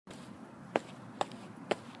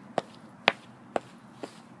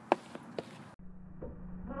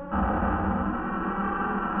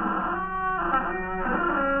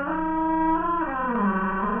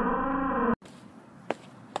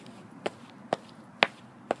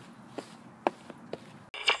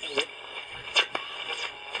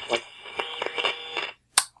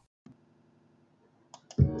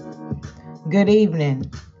Good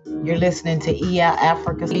evening. You're listening to EI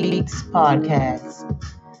Africa Speaks podcast.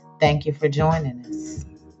 Thank you for joining us.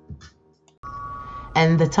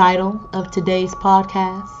 And the title of today's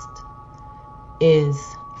podcast is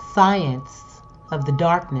Science of the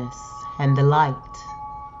Darkness and the Light.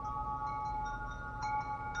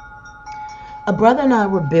 A brother and I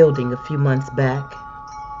were building a few months back,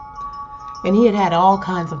 and he had all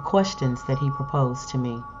kinds of questions that he proposed to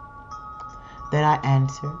me that I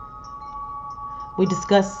answered. We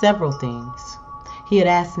discussed several things. He had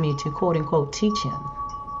asked me to quote unquote teach him.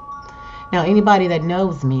 Now, anybody that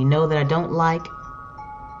knows me know that I don't like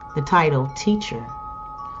the title teacher.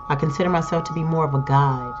 I consider myself to be more of a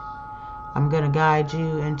guide. I'm going to guide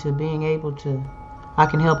you into being able to, I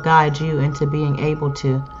can help guide you into being able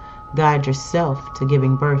to guide yourself to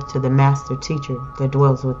giving birth to the master teacher that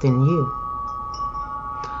dwells within you.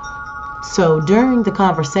 So during the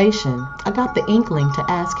conversation, I got the inkling to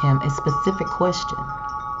ask him a specific question.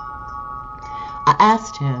 I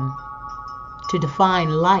asked him to define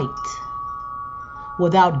light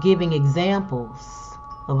without giving examples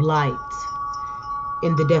of light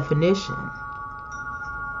in the definition.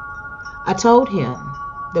 I told him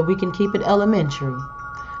that we can keep it elementary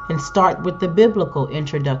and start with the biblical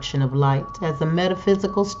introduction of light as a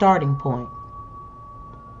metaphysical starting point.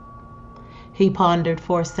 He pondered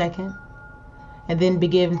for a second and then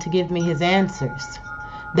began to give me his answers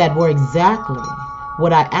that were exactly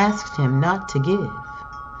what I asked him not to give.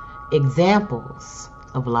 Examples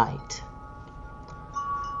of light.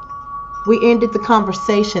 We ended the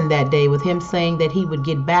conversation that day with him saying that he would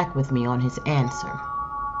get back with me on his answer.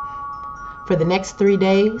 For the next 3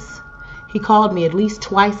 days, he called me at least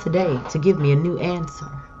twice a day to give me a new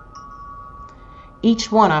answer.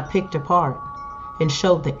 Each one I picked apart and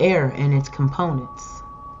showed the error in its components.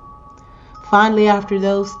 Finally, after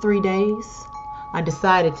those 3 days, I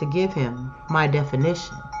decided to give him my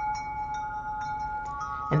definition.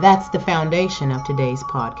 And that's the foundation of today's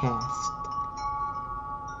podcast.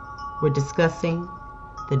 We're discussing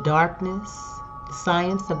the darkness, the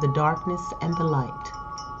science of the darkness and the light.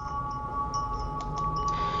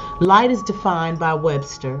 Light is defined by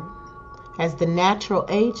Webster as the natural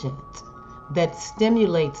agent that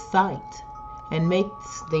stimulates sight and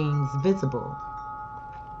makes things visible.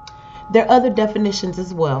 There are other definitions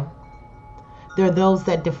as well. There are those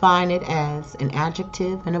that define it as an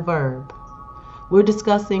adjective and a verb. We're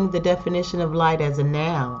discussing the definition of light as a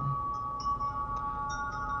noun.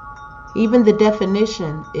 Even the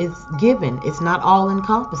definition is given. It's not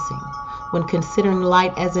all-encompassing when considering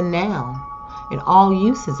light as a noun and all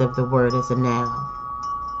uses of the word as a noun.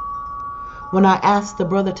 When I asked the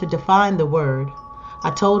brother to define the word, I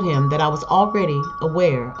told him that I was already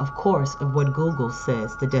aware, of course, of what Google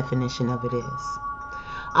says the definition of it is.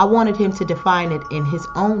 I wanted him to define it in his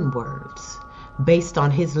own words, based on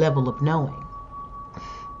his level of knowing.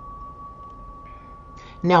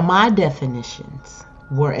 Now, my definitions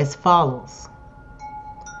were as follows.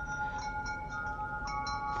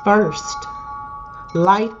 First,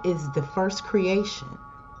 light is the first creation.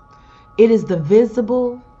 It is the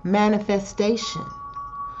visible manifestation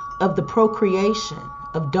of the procreation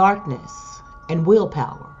of darkness and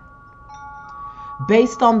willpower.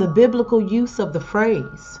 Based on the biblical use of the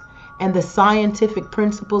phrase and the scientific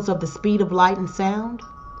principles of the speed of light and sound,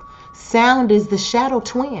 sound is the shadow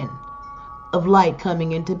twin of light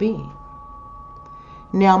coming into being.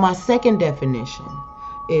 Now, my second definition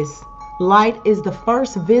is light is the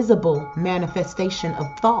first visible manifestation of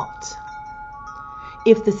thought.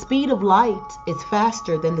 If the speed of light is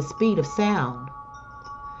faster than the speed of sound,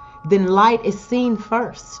 then light is seen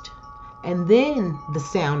first, and then the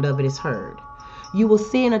sound of it is heard. You will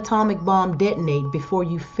see an atomic bomb detonate before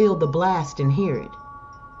you feel the blast and hear it.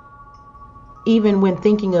 Even when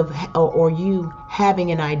thinking of or you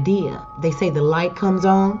having an idea, they say the light comes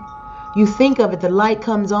on. You think of it, the light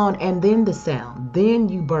comes on, and then the sound. Then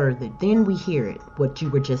you birth it. Then we hear it, what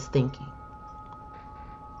you were just thinking.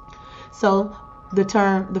 So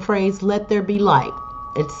the phrase, let there be light.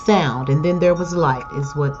 It's sound, and then there was light,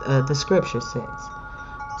 is what the scripture says.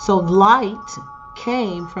 So light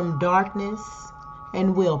came from darkness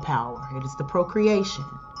and willpower. It is the procreation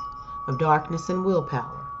of darkness and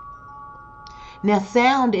willpower. Now,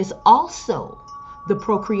 sound is also the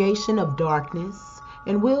procreation of darkness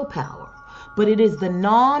and willpower, but it is the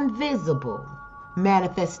non-visible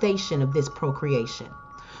manifestation of this procreation.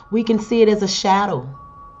 We can see it as a shadow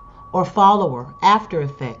or follower, after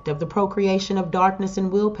effect of the procreation of darkness and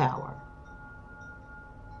willpower.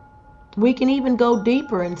 We can even go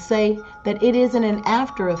deeper and say that it isn't an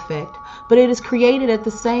after effect, but it is created at the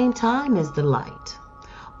same time as the light.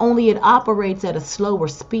 only it operates at a slower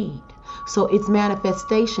speed. So its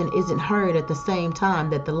manifestation isn't heard at the same time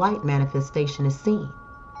that the light manifestation is seen.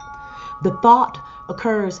 The thought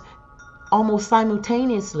occurs almost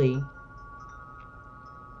simultaneously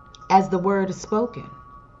as the word is spoken.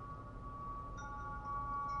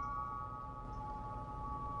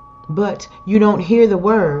 But you don't hear the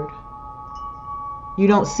word. You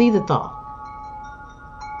don't see the thought.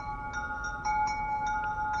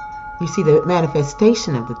 You see the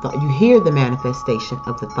manifestation of the thought. You hear the manifestation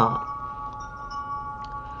of the thought.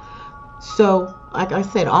 So, like I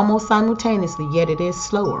said, almost simultaneously, yet it is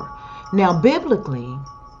slower. Now, biblically,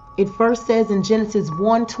 it first says in Genesis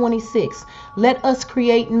 1:26, let us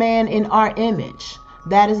create man in our image.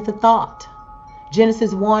 That is the thought.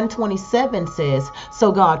 Genesis 1:27 says,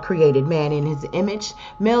 so God created man in his image.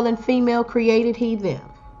 Male and female created he them.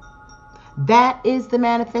 That is the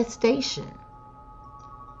manifestation.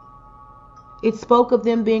 It spoke of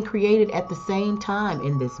them being created at the same time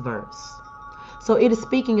in this verse. So it is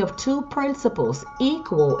speaking of two principles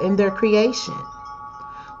equal in their creation.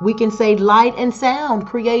 We can say light and sound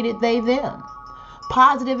created they them.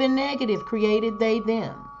 Positive and negative created they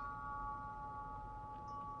them.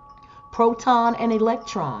 Proton and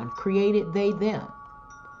electron created they them.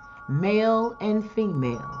 Male and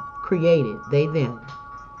female created they them.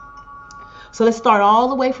 So let's start all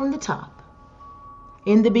the way from the top.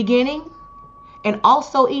 In the beginning, and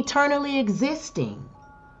also eternally existing,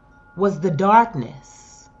 was the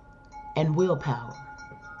darkness and willpower.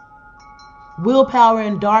 Willpower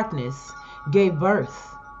and darkness gave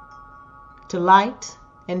birth to light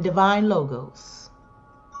and divine logos.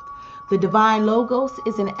 The divine logos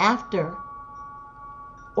is an after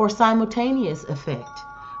or simultaneous effect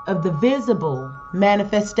of the visible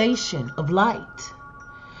manifestation of light,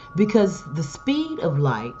 because the speed of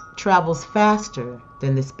light travels faster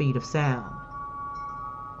than the speed of sound.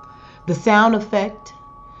 The sound effect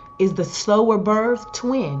is the slower birth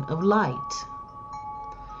twin of light.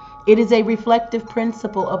 It is a reflective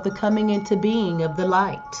principle of the coming into being of the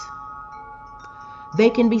light. They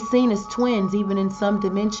can be seen as twins even in some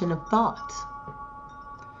dimension of thought.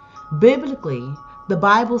 Biblically, the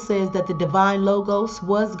Bible says that the divine logos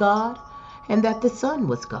was God and that the Son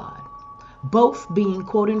was God, both being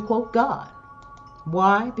quote-unquote God.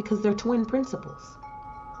 Why? Because they're twin principles.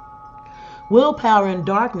 Willpower in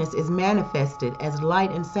darkness is manifested as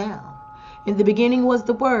light and sound. In the beginning was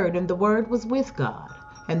the Word, and the Word was with God,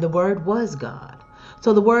 and the Word was God.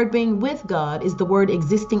 So the Word being with God is the Word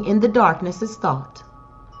existing in the darkness as thought.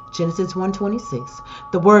 Genesis 1:26.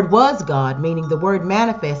 The Word was God, meaning the Word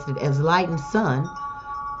manifested as light and sun,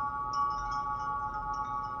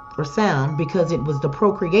 or sound, because it was the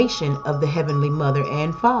procreation of the Heavenly Mother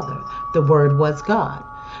and Father. The Word was God.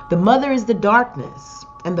 The Mother is the darkness,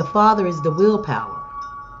 and the Father is the willpower.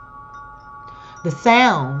 The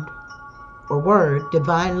sound, or word,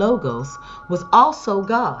 divine logos, was also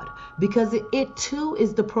God, because it too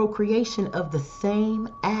is the procreation of the same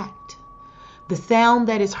act. The sound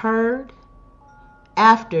that is heard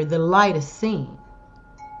after the light is seen.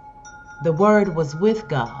 The Word was with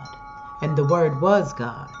God, and the Word was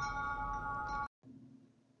God.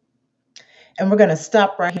 And we're going to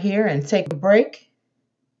stop right here and take a break.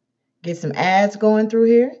 Get some ads going through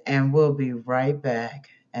here, and we'll be right back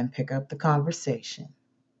and pick up the conversation.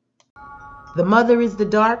 The mother is the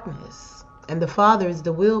darkness, and the father is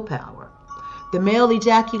the willpower. The male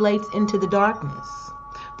ejaculates into the darkness.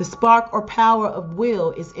 The spark or power of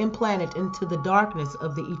will is implanted into the darkness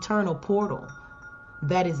of the eternal portal.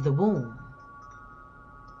 That is the womb.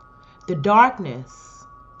 The darkness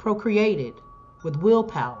procreated with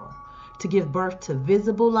willpower to give birth to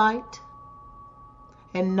visible light,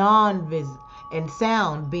 and non-visible, and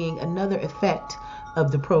sound being another effect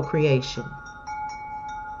of the procreation.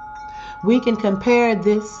 We can compare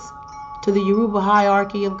this to the Yoruba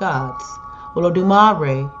hierarchy of gods.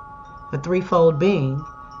 Olodumare, a threefold being,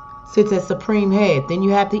 sits as supreme head. Then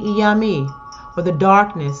you have the Iyami, or the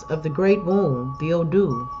darkness of the great womb, the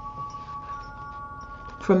Odu.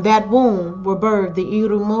 From that womb were birthed the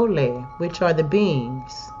Irumole, which are the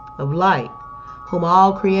beings of light, whom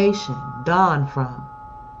all creation dawned from.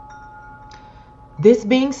 This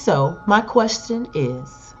being so, my question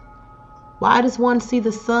is, why does one see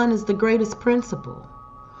the sun as the greatest principle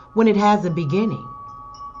when it has a beginning?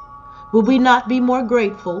 Will we not be more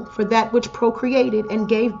grateful for that which procreated and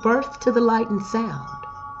gave birth to the light and sound?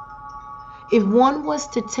 If one was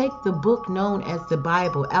to take the book known as the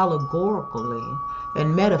Bible allegorically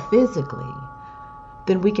and metaphysically,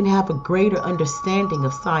 then we can have a greater understanding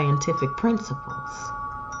of scientific principles.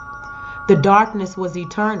 The darkness was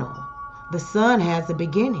eternal. The sun has a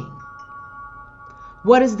beginning.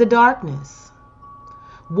 What is the darkness?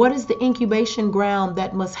 What is the incubation ground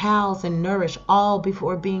that must house and nourish all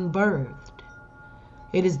before being birthed?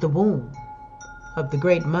 It is the womb of the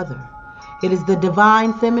Great Mother. It is the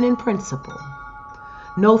divine feminine principle.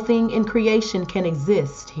 No thing in creation can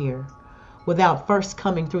exist here without first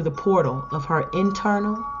coming through the portal of her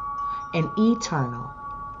internal and eternal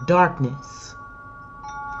darkness.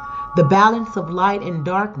 The balance of light and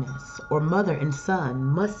darkness, or mother and son,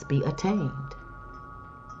 must be attained.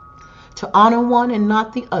 To honor one and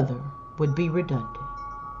not the other would be redundant.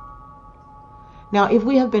 Now, if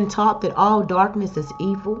we have been taught that all darkness is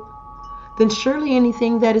evil, then surely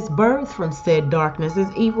anything that is birthed from said darkness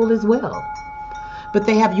is evil as well. But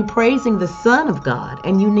they have you praising the Son of God,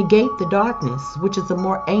 and you negate the darkness, which is a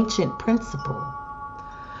more ancient principle.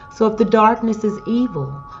 So if the darkness is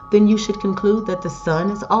evil, then you should conclude that the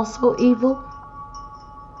Son is also evil.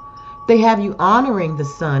 They have you honoring the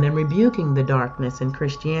Son and rebuking the darkness in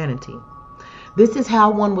Christianity. This is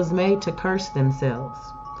how one was made to curse themselves.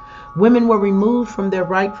 Women were removed from their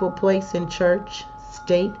rightful place in church,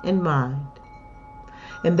 state, and mind.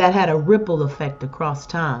 And that had a ripple effect across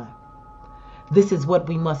time. This is what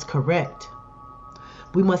we must correct.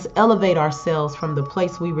 We must elevate ourselves from the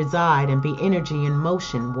place we reside and be energy in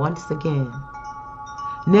motion once again.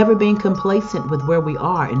 Never being complacent with where we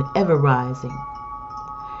are and ever rising.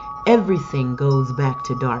 Everything goes back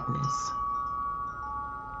to darkness.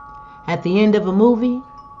 At the end of a movie,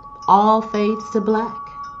 all fades to black.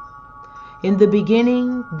 In the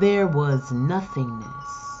beginning, there was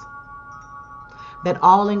nothingness. That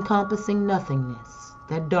all-encompassing nothingness,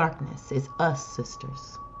 that darkness, is us,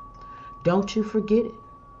 sisters. Don't you forget it.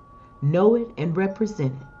 Know it and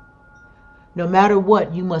represent it. No matter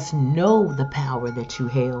what, you must know the power that you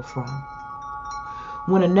hail from.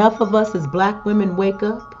 When enough of us as black women wake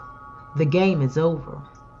up, the game is over.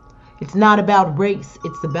 It's not about race,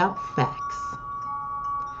 it's about facts.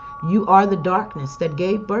 You are the darkness that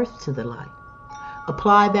gave birth to the light.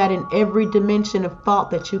 Apply that in every dimension of thought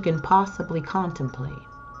that you can possibly contemplate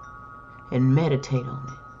and meditate on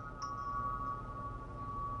it.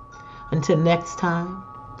 Until next time,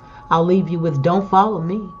 I'll leave you with don't follow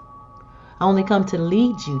me. I only come to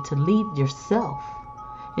lead you to lead yourself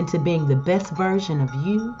into being the best version of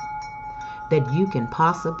you that you can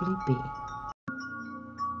possibly be.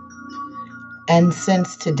 And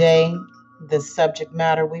since today, the subject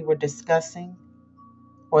matter we were discussing,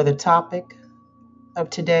 or the topic of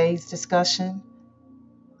today's discussion,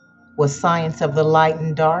 was science of the light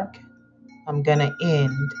and dark, I'm going to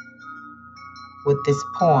end with this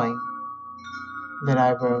poem that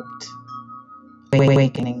I wrote,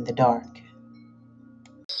 Awakening the Dark.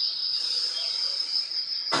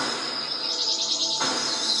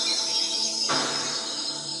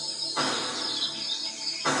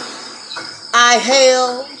 I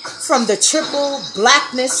hail from the triple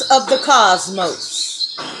blackness of the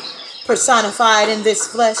cosmos, personified in this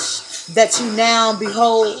flesh that you now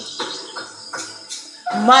behold.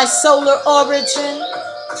 My solar origin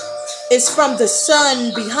is from the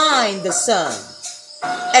sun behind the sun.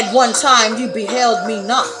 At one time you beheld me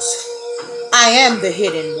not. I am the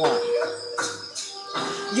hidden one.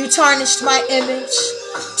 You tarnished my image,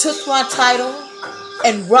 took my title,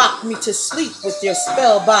 and rocked me to sleep with your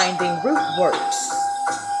spellbinding root works.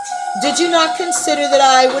 Did you not consider that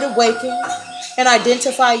I would awaken and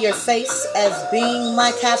identify your face as being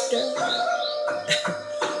my captor?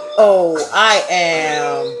 Oh, I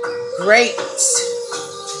am great.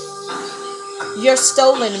 Your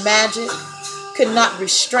stolen magic could not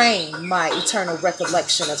restrain my eternal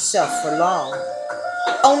recollection of self for long.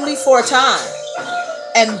 Only for a time,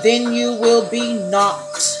 and then you will be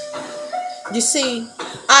naught. You see,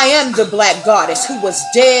 I am the black goddess who was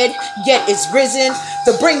dead, yet is risen,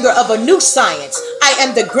 the bringer of a new science. I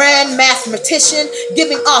am the grand mathematician,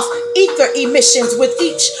 giving off ether emissions with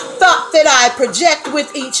each thought that I project,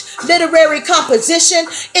 with each literary composition.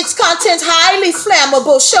 Its contents highly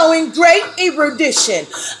flammable, showing great erudition.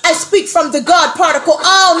 I speak from the God particle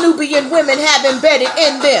all Nubian women have embedded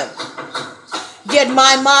in them. Yet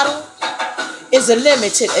my model is a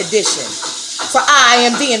limited edition. For I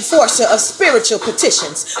am the enforcer of spiritual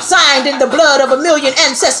petitions, signed in the blood of 1 million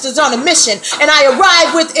ancestors on a mission, and I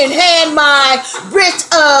arrive with in hand my writ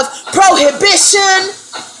of prohibition.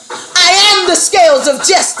 I am the scales of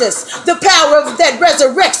justice, the power that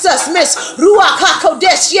resurrects us, Miss Ruach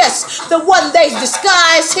HaKodesh, yes, the one they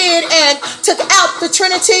disguised, hid, and took out the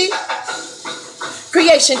Trinity.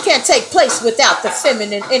 Creation can't take place without the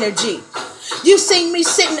feminine energy. You've seen me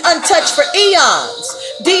sitting untouched for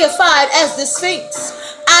eons, deified as the Sphinx.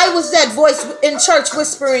 I was that voice in church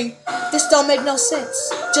whispering, this don't make no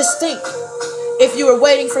sense. Just think. If you were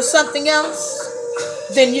waiting for something else,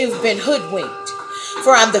 then you've been hoodwinked.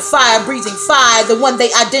 For I'm the fire-breathing fire, the one they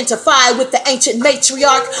identify with the ancient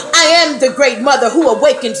matriarch. I am the great mother who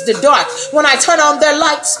awakens the dark when I turn on their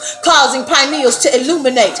lights, causing pineals to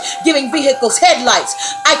illuminate, giving vehicles headlights.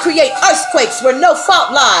 I create earthquakes where no fault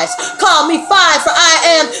lies. Call me fire, for I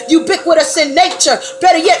am ubiquitous in nature.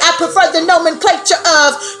 Better yet, I prefer the nomenclature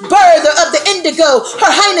of birther of the indigo, her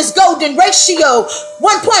highness golden ratio,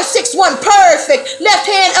 1.61 perfect, left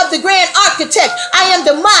hand of the grand architect. I am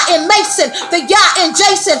the Mayan Mason, the Yah and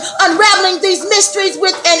Jason, unraveling these mysteries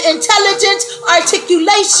with an intelligent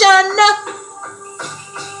articulation.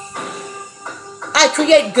 I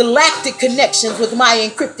create galactic connections with my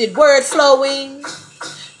encrypted word flowing.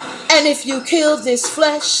 And if you kill this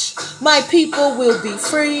flesh, my people will be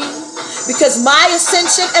free, because my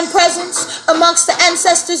ascension and presence amongst the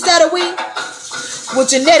ancestors that are we will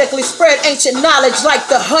genetically spread ancient knowledge like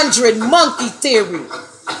the 100 monkey theory.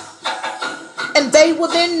 And they will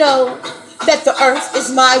then know that the earth is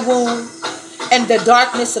my womb, and the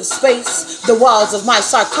darkness of space, the walls of my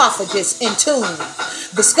sarcophagus entombed.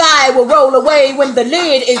 The sky will roll away when the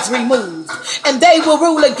lid is removed, and they will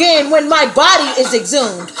rule again when my body is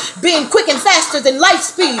exhumed, being quick and faster than light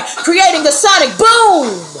speed, creating a sonic boom.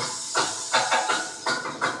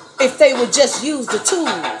 If they would just use the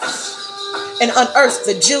tools and unearth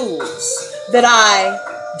the jewels that I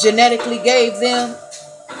genetically gave them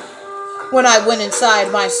when I went inside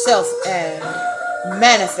myself and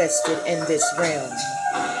manifested in this realm.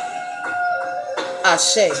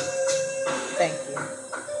 Ashe. Thank you.